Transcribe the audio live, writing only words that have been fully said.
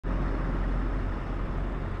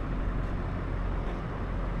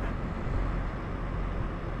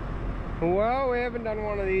Well, we haven't done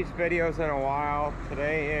one of these videos in a while.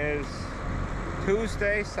 Today is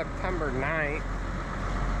Tuesday, September 9th,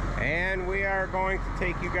 and we are going to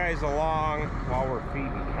take you guys along while we're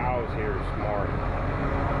feeding cows here this morning.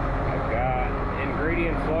 I've got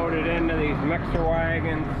ingredients loaded into these mixer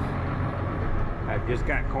wagons. I've just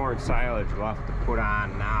got corn silage left to put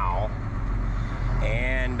on now,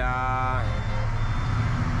 and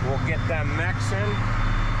we'll get them mixing.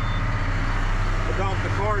 We'll dump the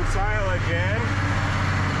corn silage in,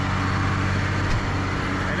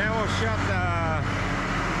 and then we'll shut the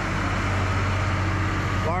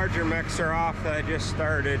larger mixer off that I just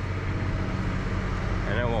started,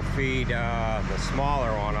 and then we'll feed the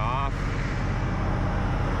smaller one off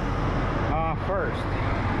first.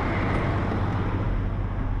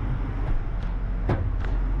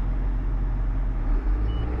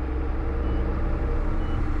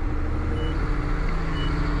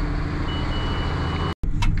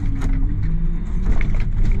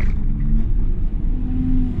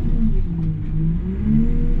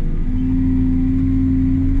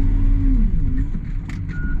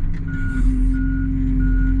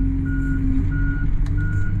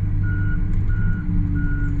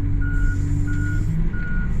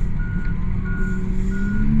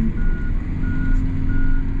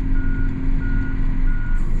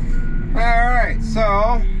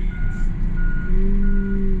 So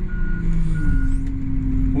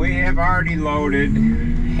we have already loaded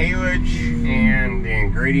haylage and the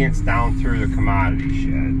ingredients down through the commodity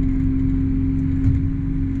shed.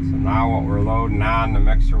 So now what we're loading on the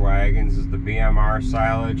mixer wagons is the BMR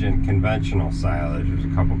silage and conventional silage. There's a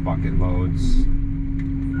couple bucket loads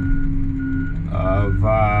of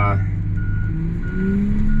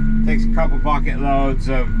takes a couple bucket loads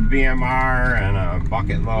of BMR and a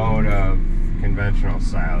bucket load of conventional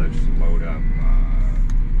silage to load up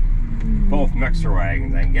both mixer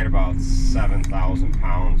wagons. I can get about 7,000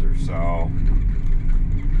 pounds or so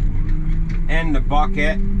in the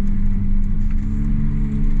bucket.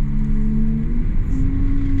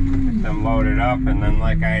 Get them loaded up, and then,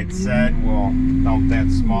 like I had said, we'll dump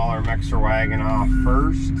that smaller mixer wagon off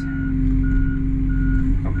first.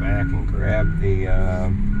 Come back and grab the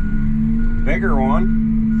bigger one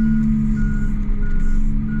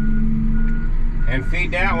and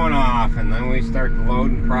feed that one off, and then we start the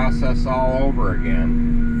loading process all over again.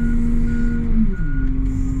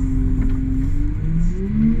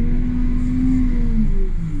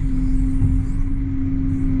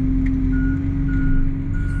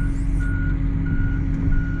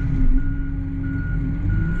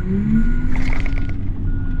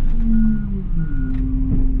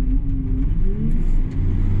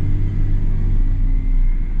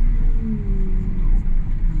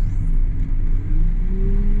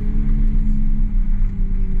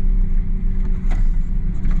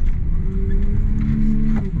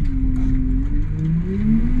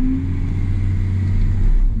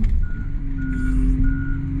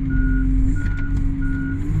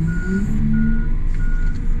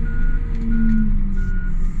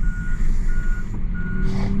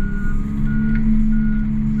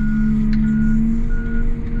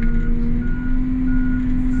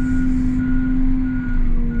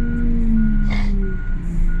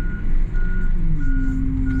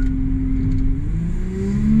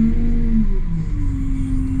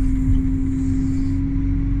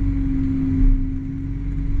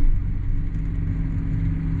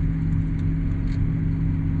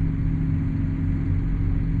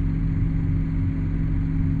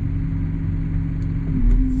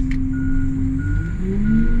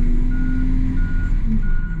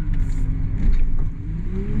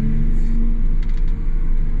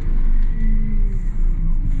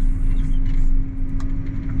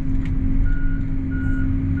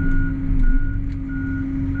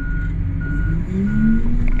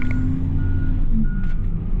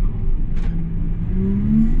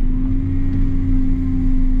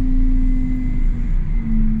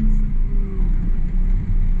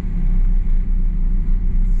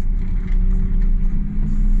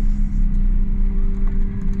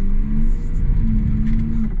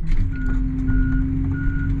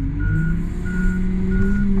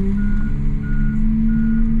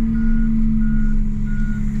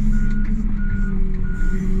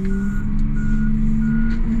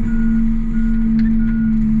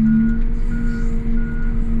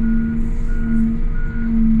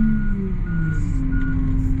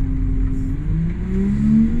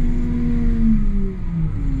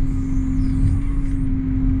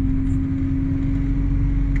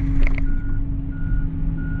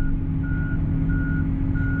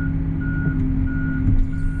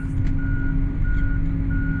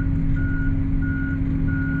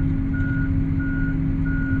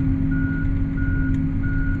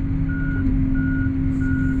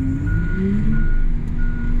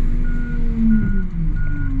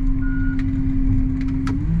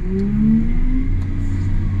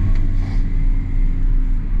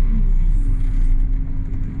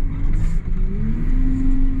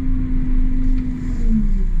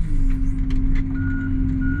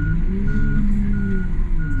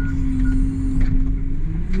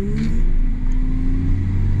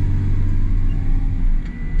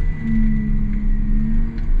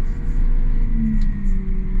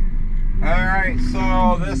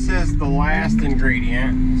 the last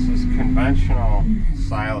ingredient. This is conventional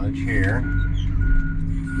silage here.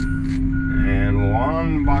 And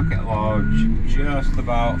one bucket load should just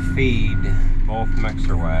about feed both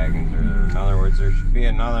mixer wagons. In other words, there should be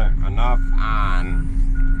enough on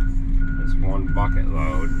this one bucket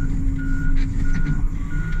load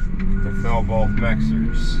to fill both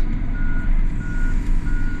mixers.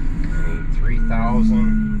 I need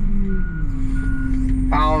 3,000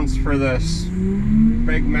 pounds for this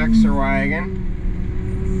big mixer wagon,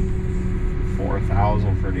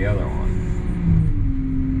 4,000 for the other one.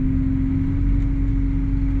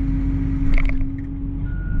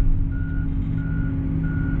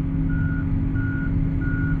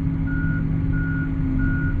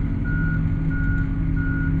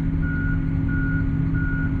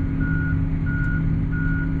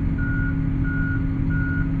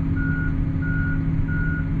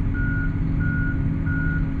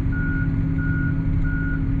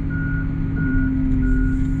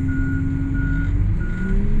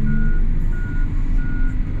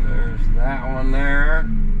 That one there.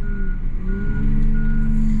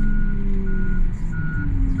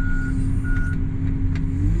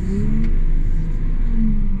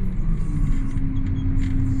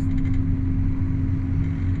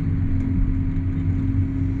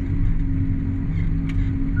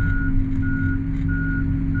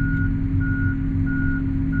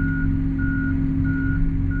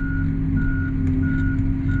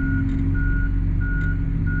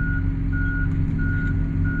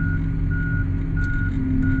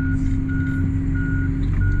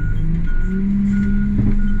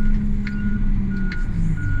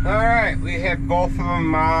 Alright, we have both of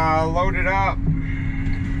them loaded up.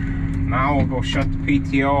 Now we'll go shut the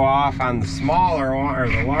PTO off on the smaller one, or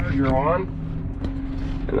the larger one,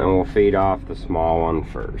 and then we'll feed off the small one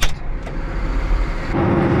first.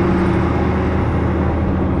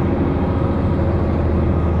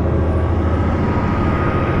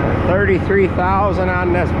 33,000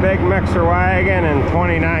 on this big mixer wagon and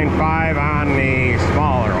 29,500 on the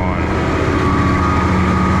smaller one.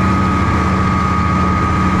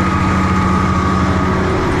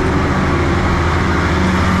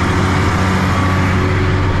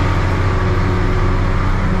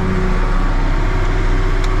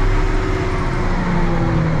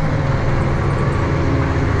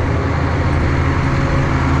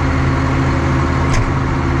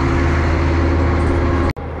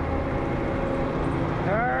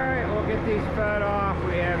 These fed off.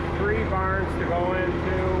 We have 3 barns to go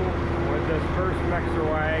into with this first mixer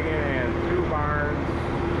wagon and 2 barns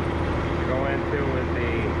to go into with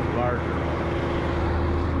the larger one.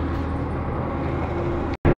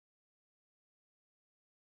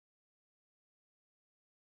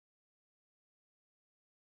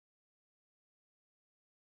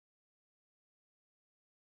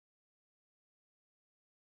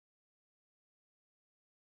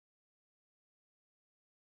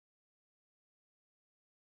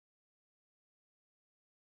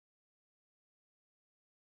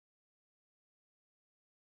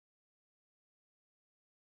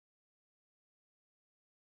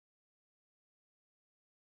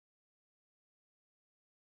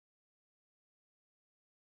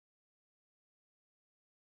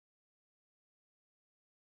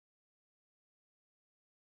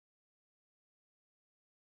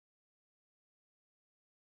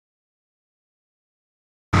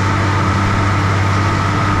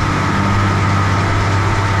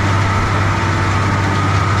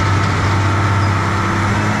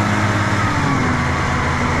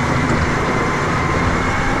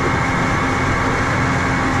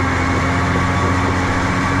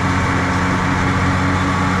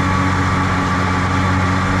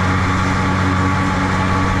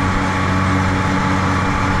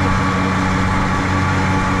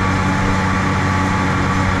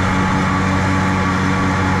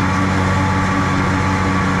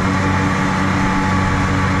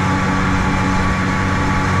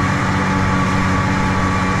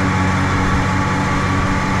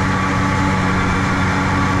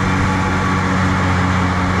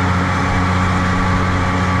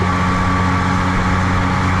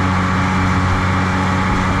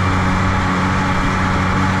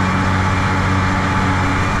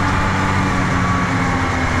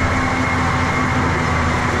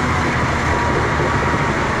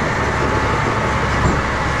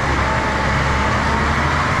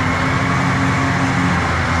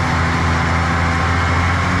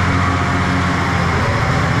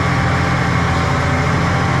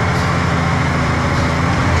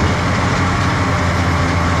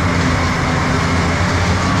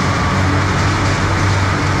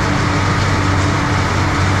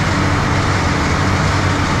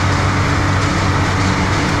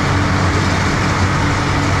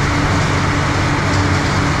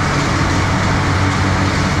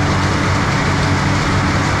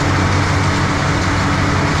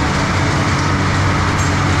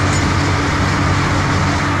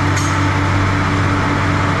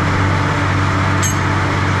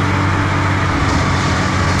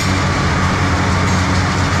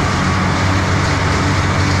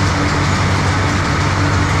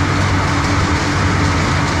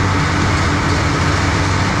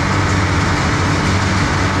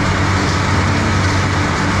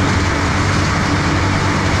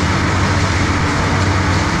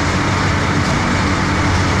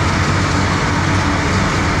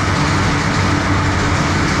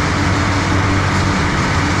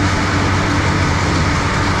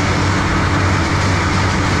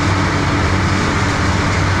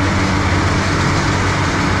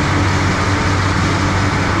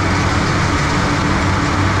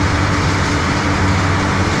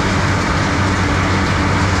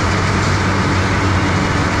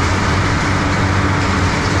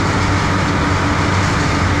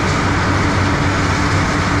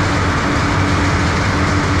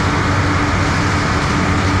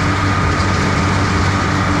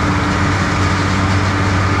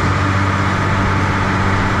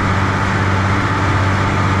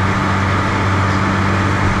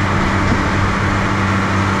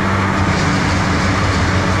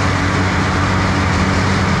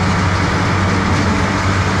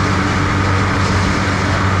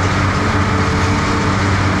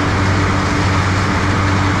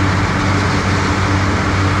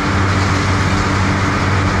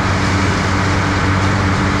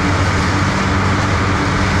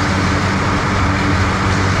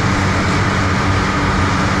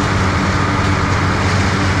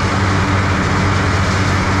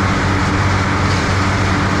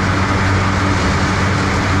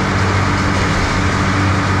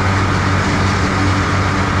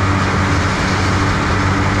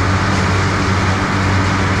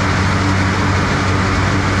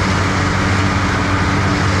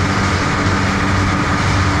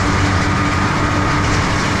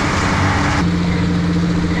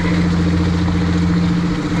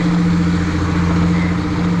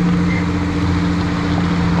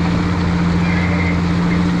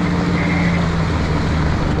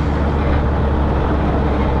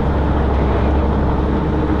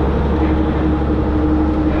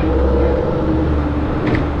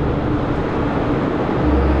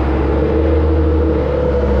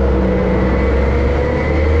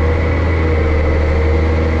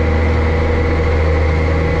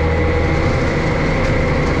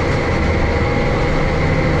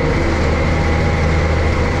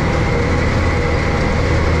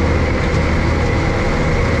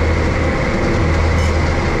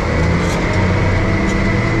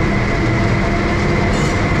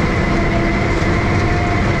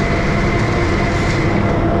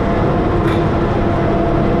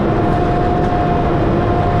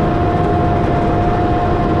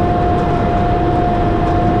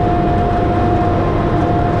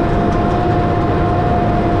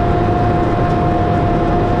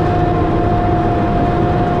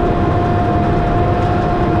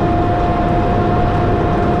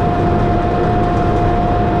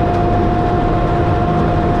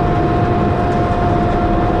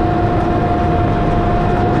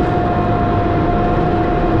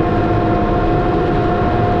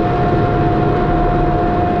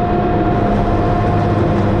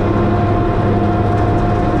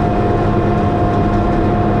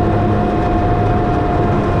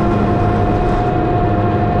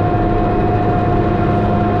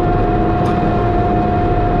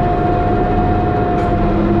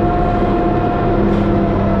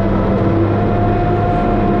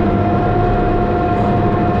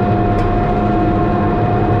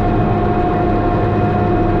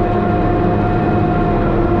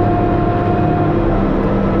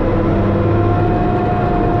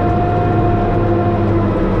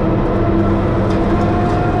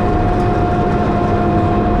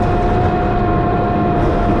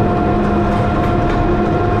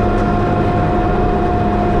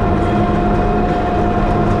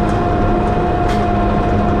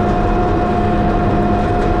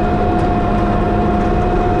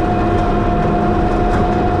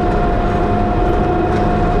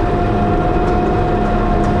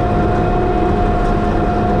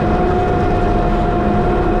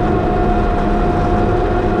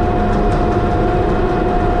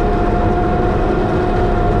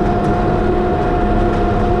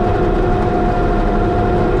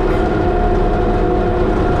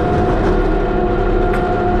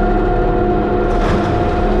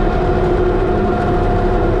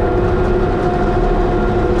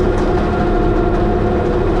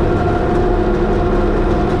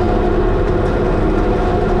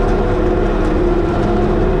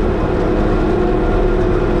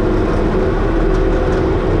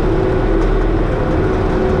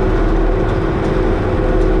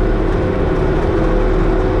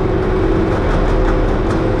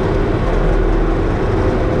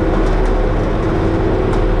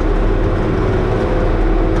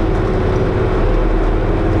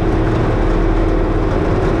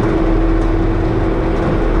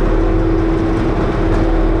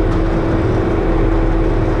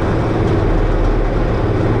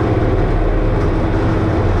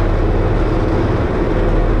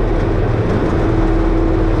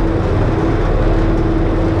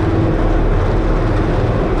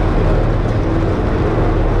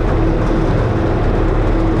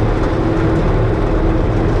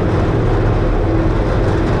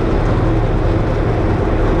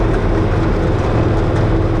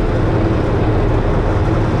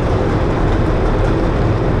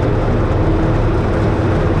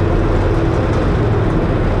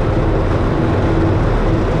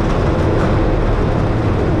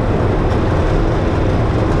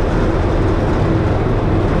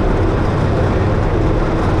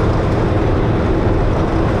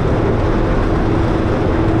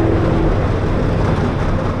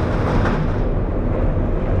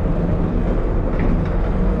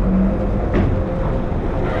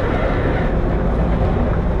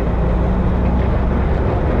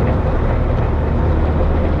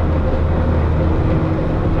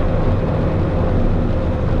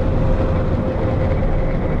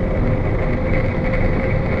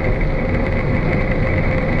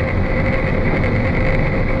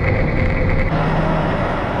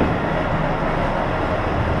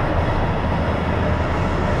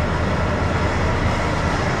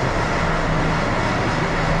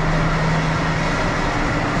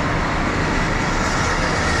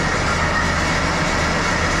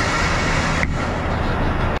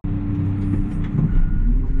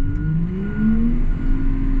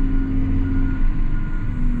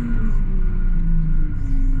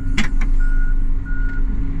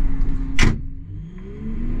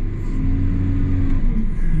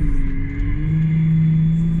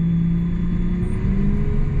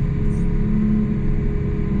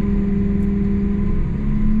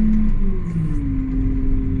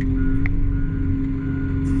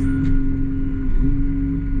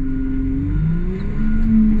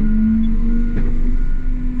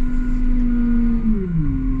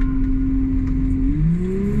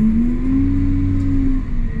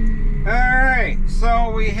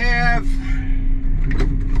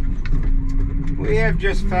 We have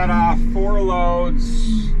just fed off 4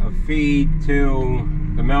 loads of feed to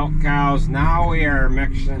the milk cows. Now we are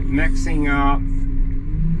mixing up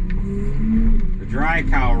the dry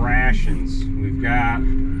cow rations. We've got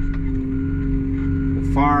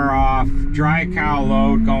the far off dry cow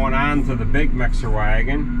load going on to the big mixer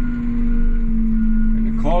wagon,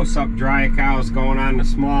 and the close-up dry cows going on the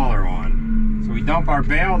smaller one. So we dump our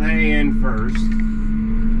baled hay in first,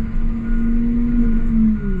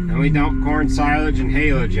 and we dump corn silage and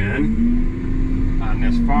haylage in on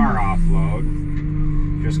this far off load.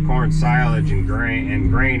 Just corn silage and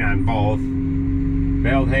grain on both.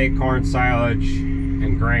 Baled hay, corn silage,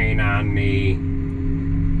 and grain on the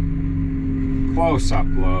close-up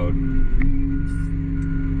load.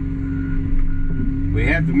 We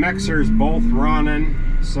have the mixers both running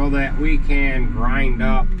so that we can grind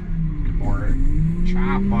up or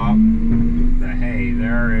chop up the hay.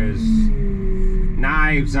 There is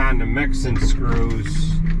knives on the mixing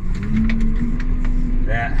screws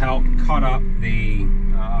that help cut up the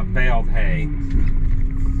baled hay.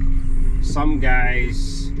 Some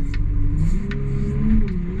guys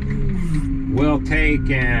will take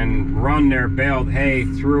and run their baled hay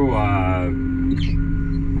through a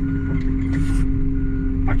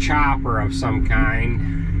chopper of some kind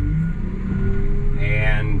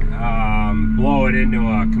and blow it into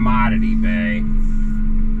a commodity bay.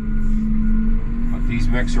 But these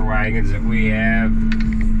mixer wagons that we have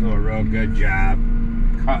do a real good job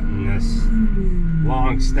cutting this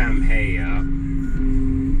long stem hay up.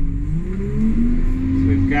 So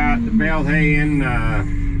we've got the baled hay in the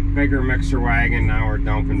bigger mixer wagon. Now we're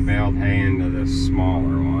dumping baled hay into this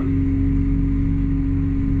smaller one.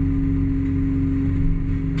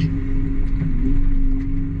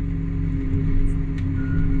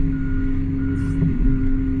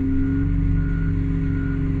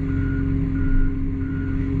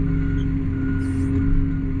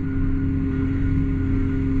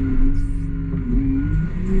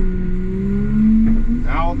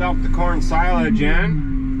 Dump the corn silage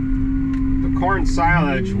in. The corn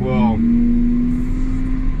silage will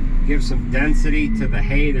give some density to the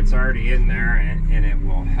hay that's already in there, and it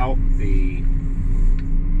will help the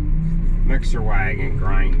mixer wagon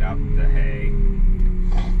grind up the hay.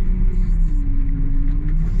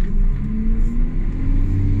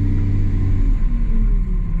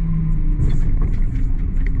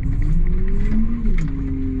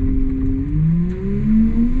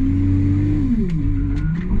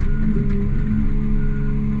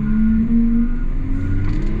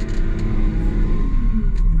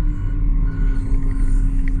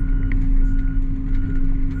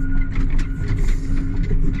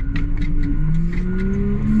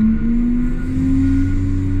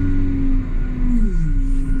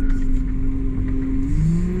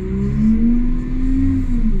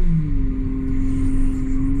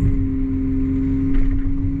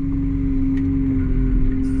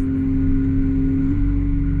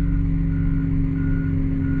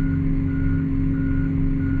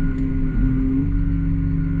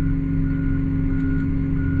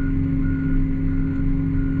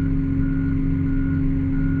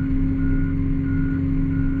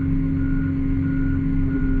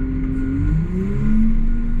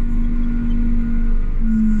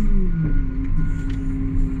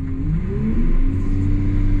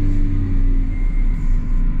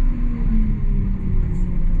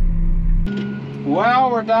 Well,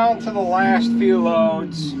 we're down to the last few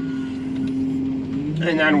loads,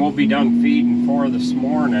 and then we'll be done feeding for this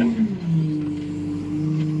morning.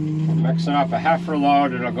 We're mixing up a heifer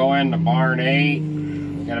load that'll go into barn 8.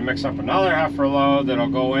 We're gonna mix up another heifer load that'll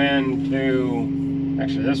go into,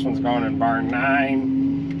 actually this one's going in barn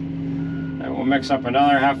 9. And we'll mix up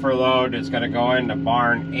another heifer load that's gonna go into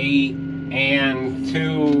barn 8 and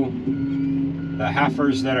to the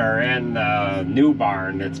heifers that are in the new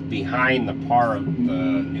barn that's behind the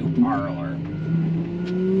new parlor.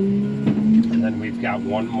 And then we've got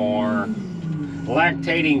one more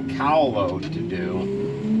lactating cow load to do.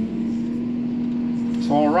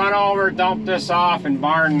 So we'll run over, dump this off in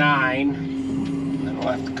barn 9. Then we'll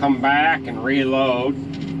have to come back and reload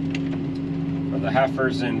for the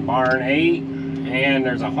heifers in barn 8. And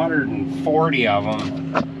there's 140 of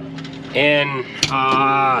them in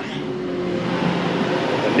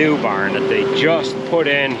the new barn that they just put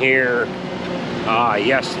in here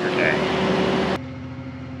yesterday.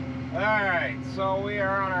 Alright, so we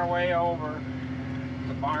are on our way over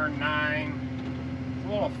to barn 9. It's a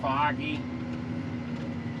little foggy.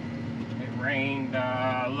 It rained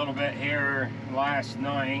a little bit here last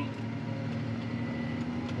night.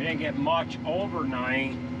 We didn't get much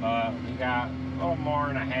overnight, but we got a little more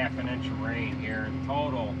than a half an inch of rain here. In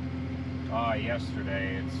total,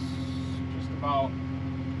 yesterday. It's just about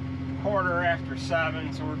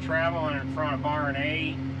 7:15, so we're traveling in front of barn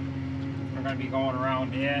 8. We're going to be going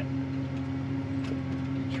around it,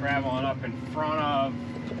 traveling up in front of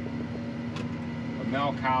the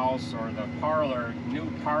milk house or the new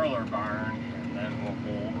parlor barn, and then we'll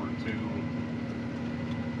go over to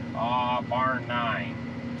barn 9.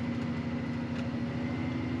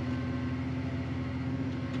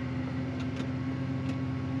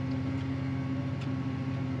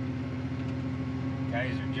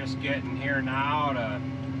 Guys are just getting here now to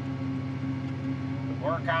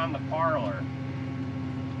work on the parlor.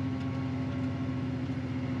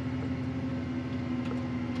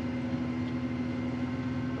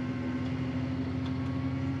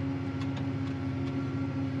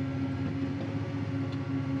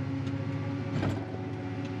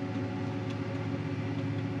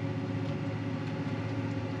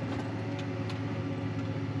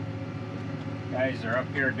 Guys are up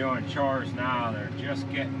here doing chores now. They're just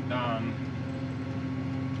getting done.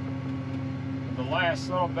 The last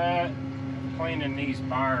little bit, cleaning these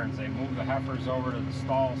barns. They move the heifers over to the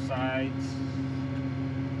stall sides,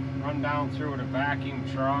 run down through with a vacuum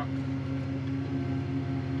truck.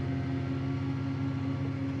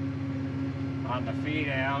 On the feed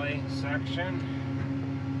alley section,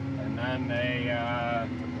 and then they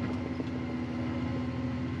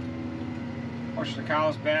push the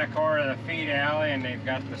cows back over to the feed alley, and they've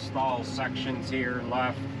got the stall sections here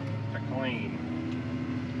left to clean.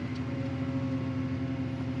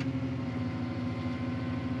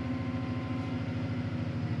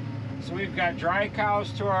 So we've got dry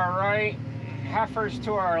cows to our right, heifers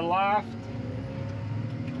to our left.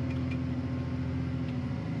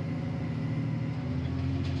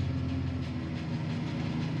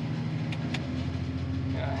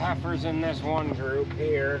 Got heifers in this one group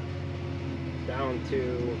here, down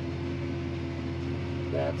to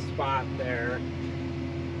that spot there,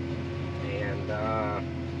 and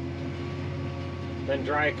then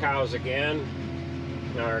dry cows again,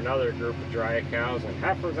 or another group of dry cows, and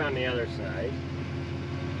heifers on the other side,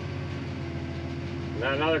 and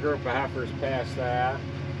then another group of heifers past that.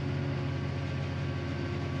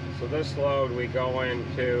 So this load we go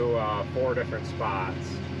into 4 different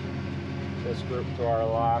spots. This group to our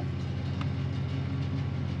left,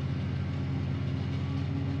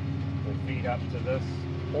 feed up to this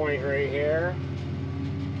point right here.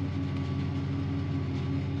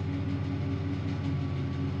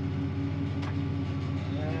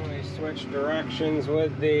 And we switch directions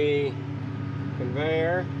with the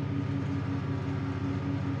conveyor.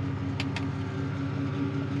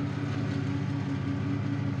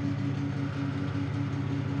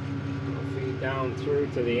 We'll feed down through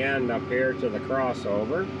to the end up here to the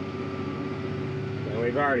crossover. And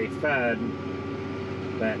we've already fed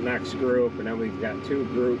that next group, and then we've got 2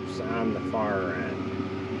 groups on the far end.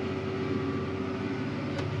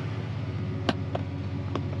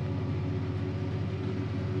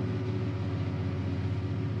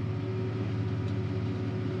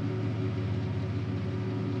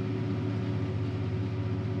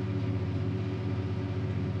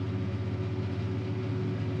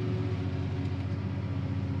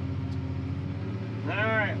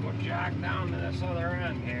 Alright, we'll jog down to this other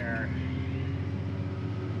end here.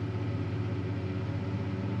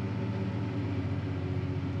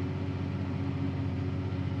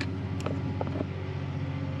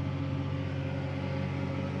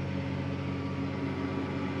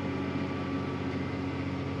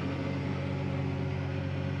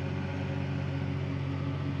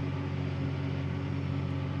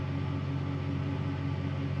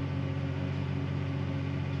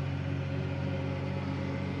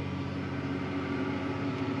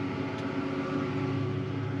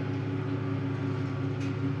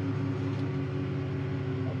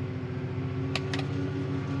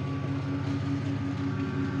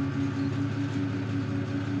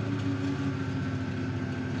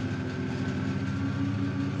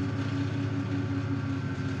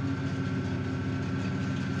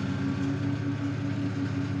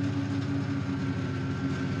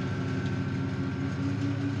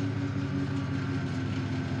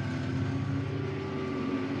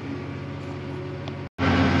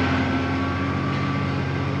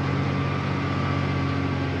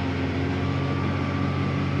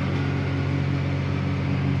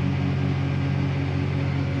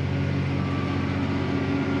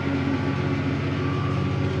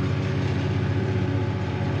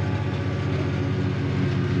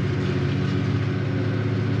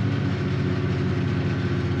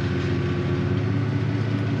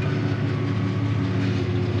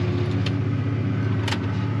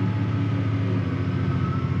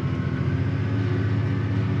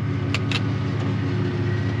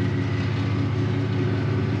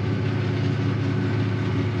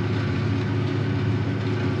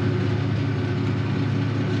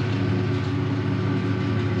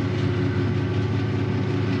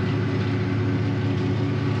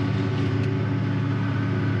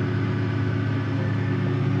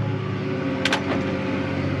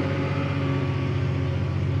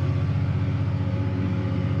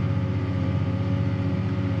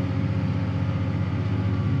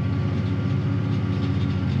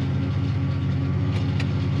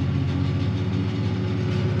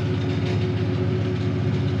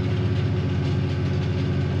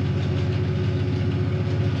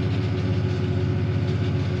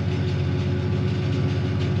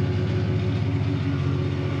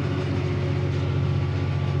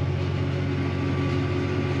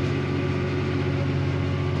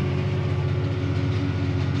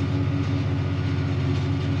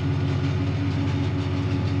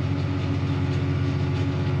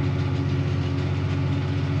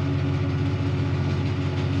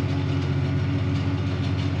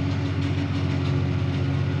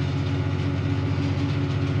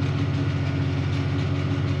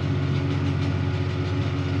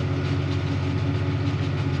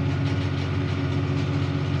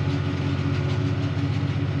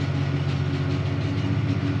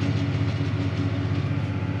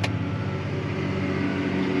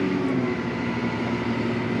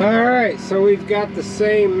 Alright, so we've got the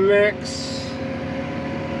same mix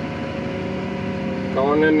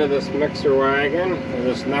going into this mixer wagon for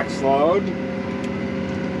this next load.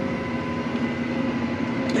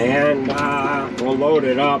 And we'll load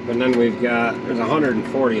it up, and then there's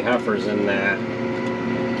 140 heifers in that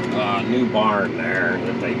new barn there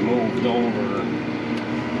that they moved over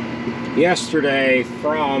yesterday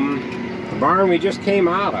from the barn we just came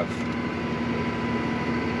out of.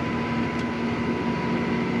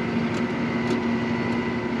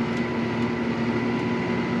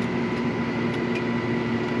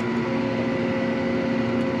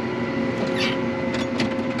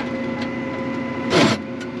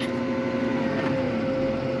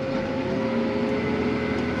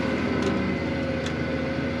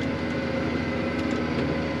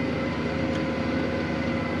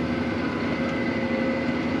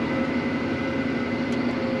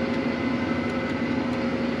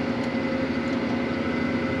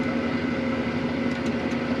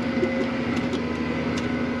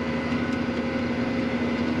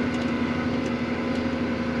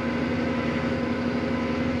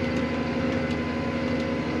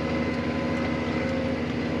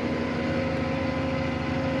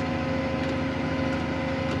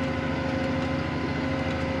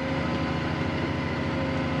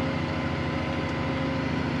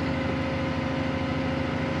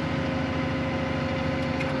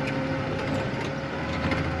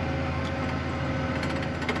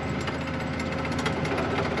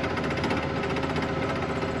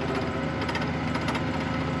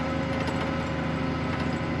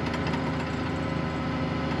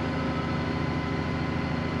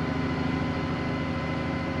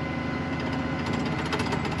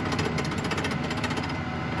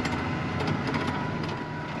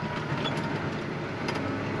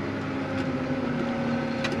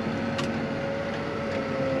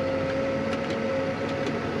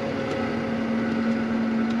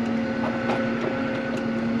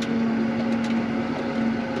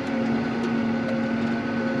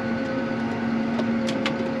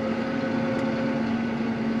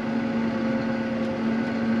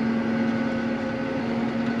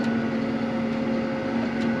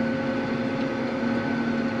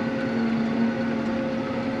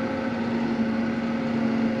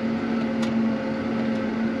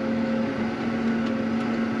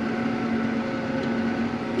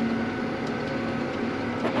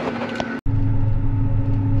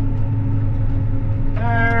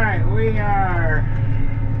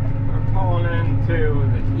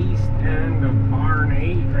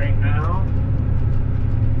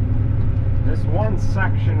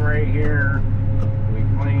 Section right here we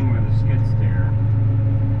clean with a skid steer.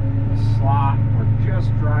 The slot we're just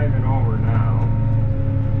driving over now.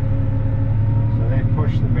 So they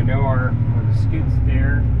push the manure with a skid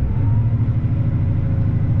steer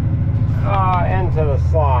into the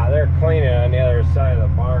slot. They're cleaning on the other side of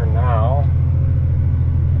the barn now.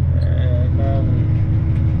 And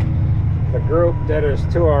the group that is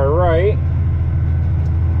to our right,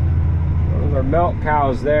 our milk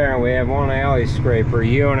cows there, and we have one alley scraper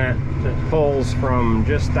unit that pulls from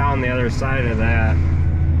just down the other side of that.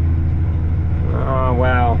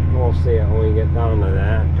 Well, we'll see it when we get down to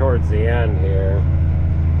that, towards the end here.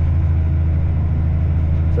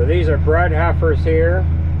 So these are bred heifers here.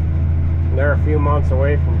 They're a few months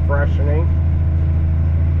away from freshening.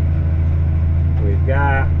 We've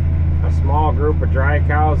got a small group of dry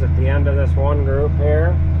cows at the end of this one group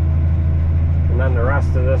here. And then the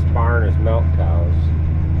rest of this barn is milk cows.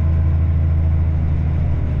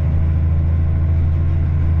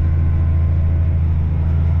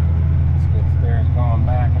 Skid steer's going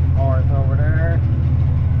back and forth over there.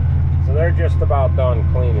 So they're just about done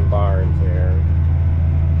cleaning barns here.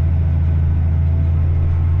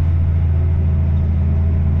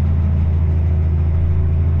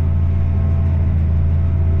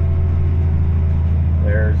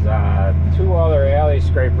 There's two other alley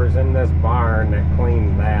scrapers in this barn that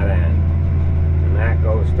clean that end, and that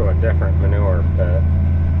goes to a different manure pit.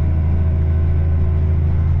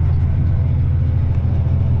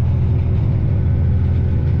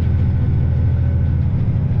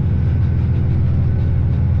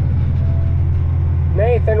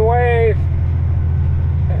 Nathan, wave!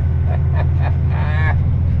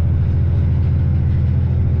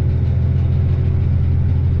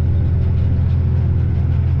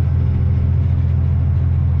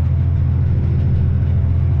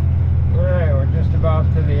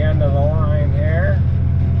 About to the end of the line here.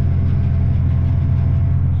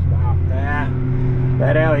 Stop that.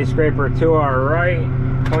 That alley scraper to our right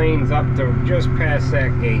cleans up to just past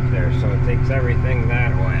that gate there, so it takes everything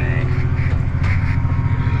that way.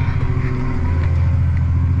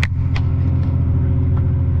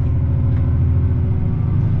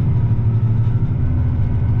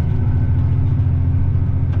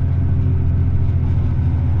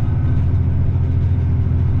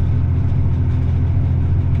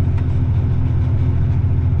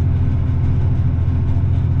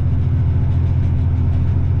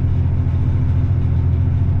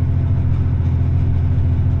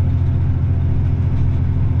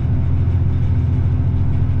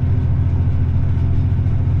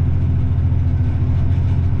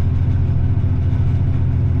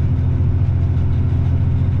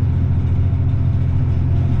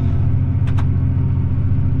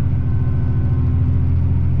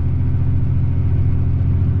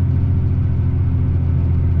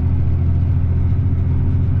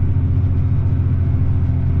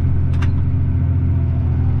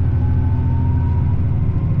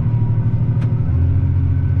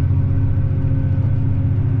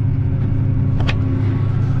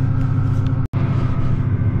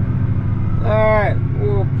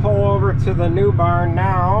 to the new barn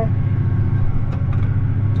now,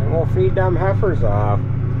 and we'll feed them heifers off.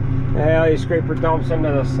 The alley scraper dumps into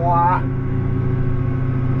the slot,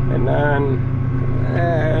 and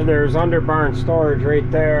then there's under barn storage right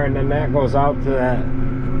there, and then that goes out to that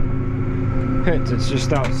pit that's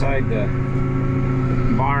just outside the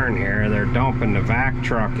barn here. They're dumping the vac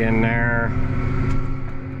truck in there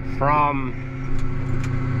from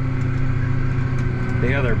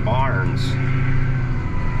the other barns.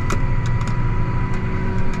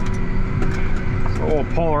 So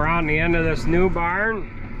we'll pull around the end of this new barn,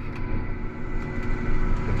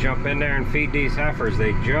 jump in there and feed these heifers.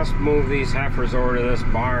 They just moved these heifers over to this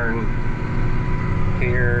barn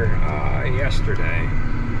here yesterday.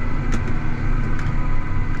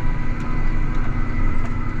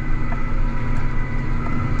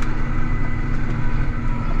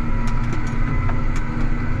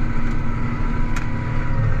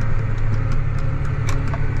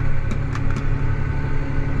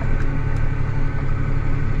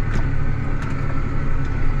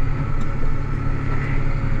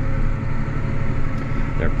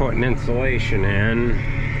 Putting insulation in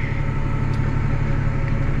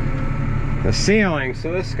the ceiling,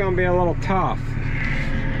 so this is going to be a little tough.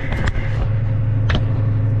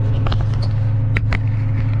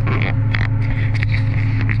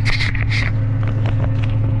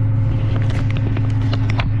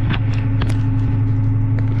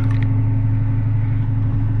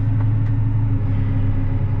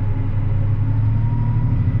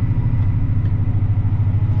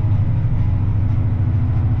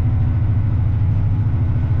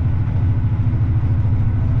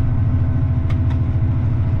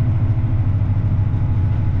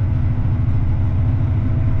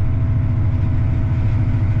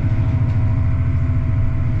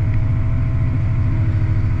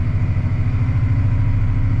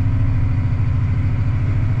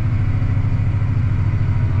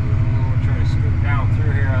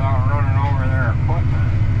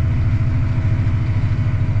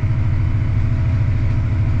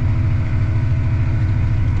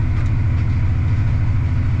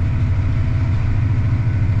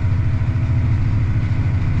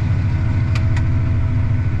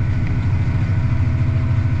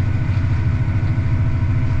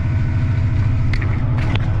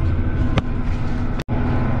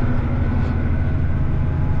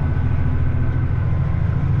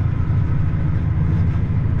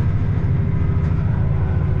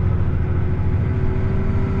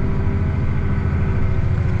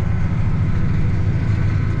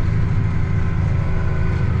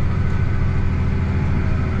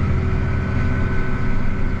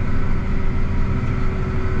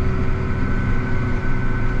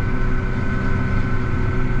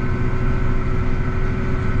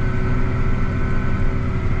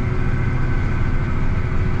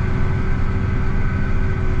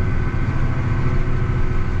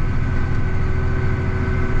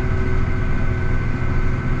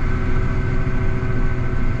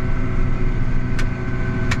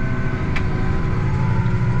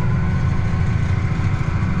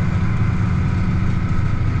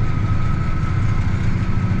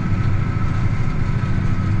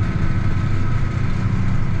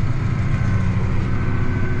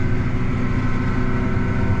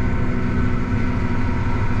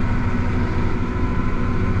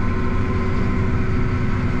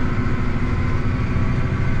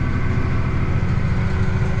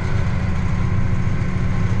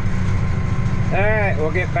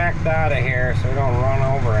 We'll get backed out of here so we don't run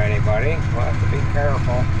over anybody. We'll have to be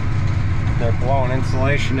careful. They're blowing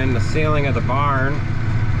insulation in the ceiling of the barn.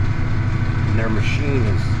 And their machine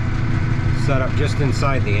is set up just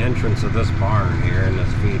inside the entrance of this barn here in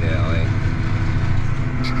this feed alley.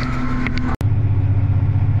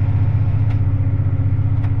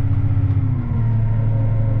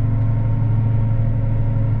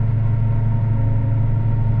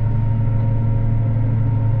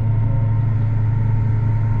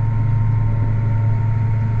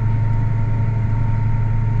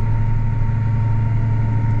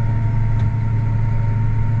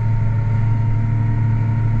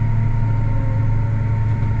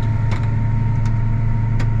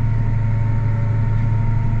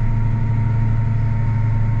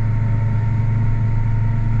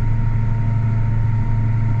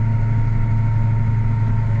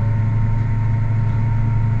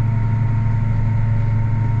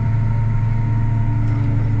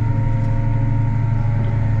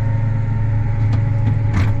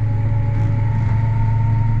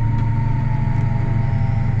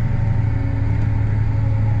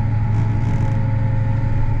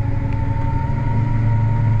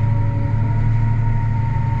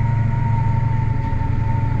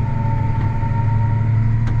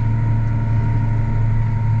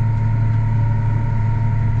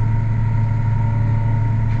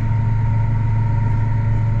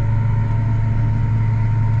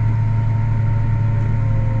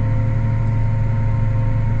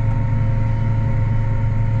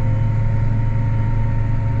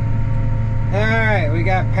 we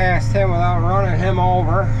got past him without running him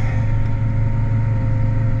over.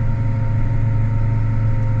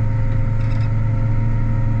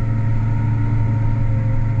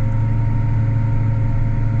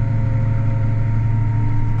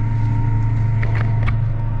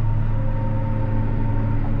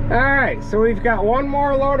 Alright, so we've got one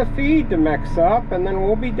more load of feed to mix up and then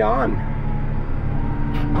we'll be done.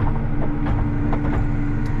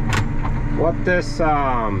 What this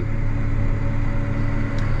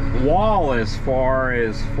wall is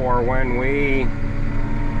for when we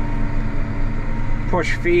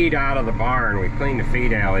push feed out of the barn. We clean the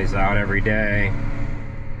feed alleys out every day.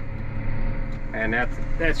 And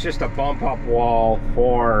that's just a bump up wall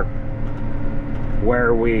for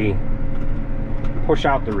where we push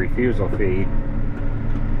out the refusal feed.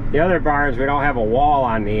 The other barns, we don't have a wall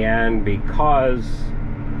on the end because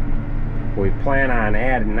we plan on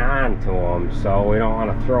adding on to them, so we don't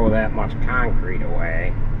want to throw that much concrete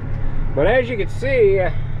away. But as you can see,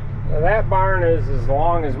 that barn is as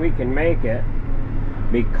long as we can make it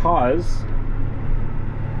because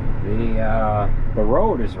the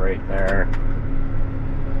road is right there.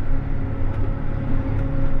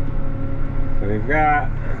 So we've got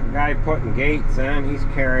a guy putting gates in. He's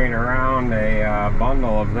carrying around a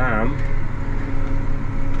bundle of them.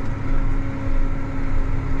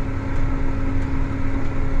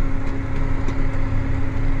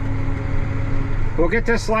 We'll get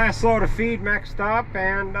this last load of feed mixed up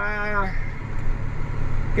and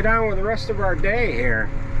get on with the rest of our day here.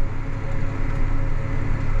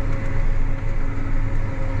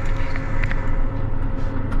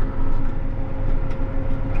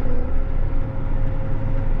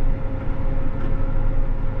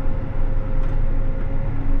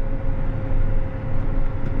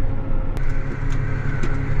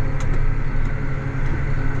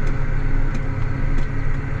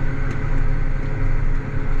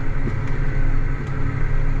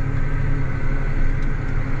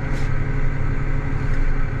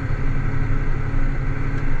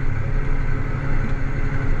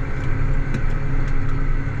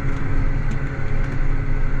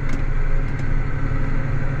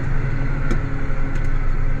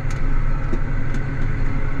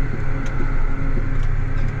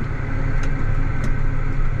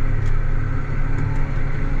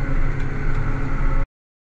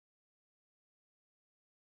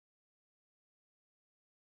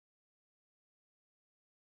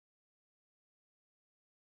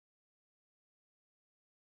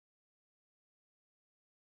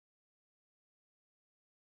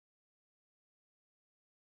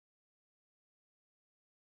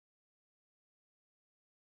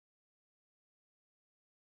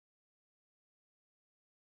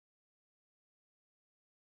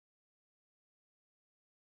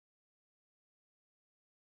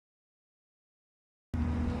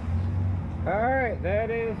 Alright, that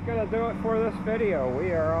is going to do it for this video.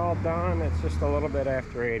 We are all done. It's just a little bit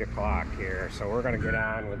after 8 o'clock here, so we're going to get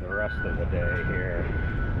on with the rest of the day here.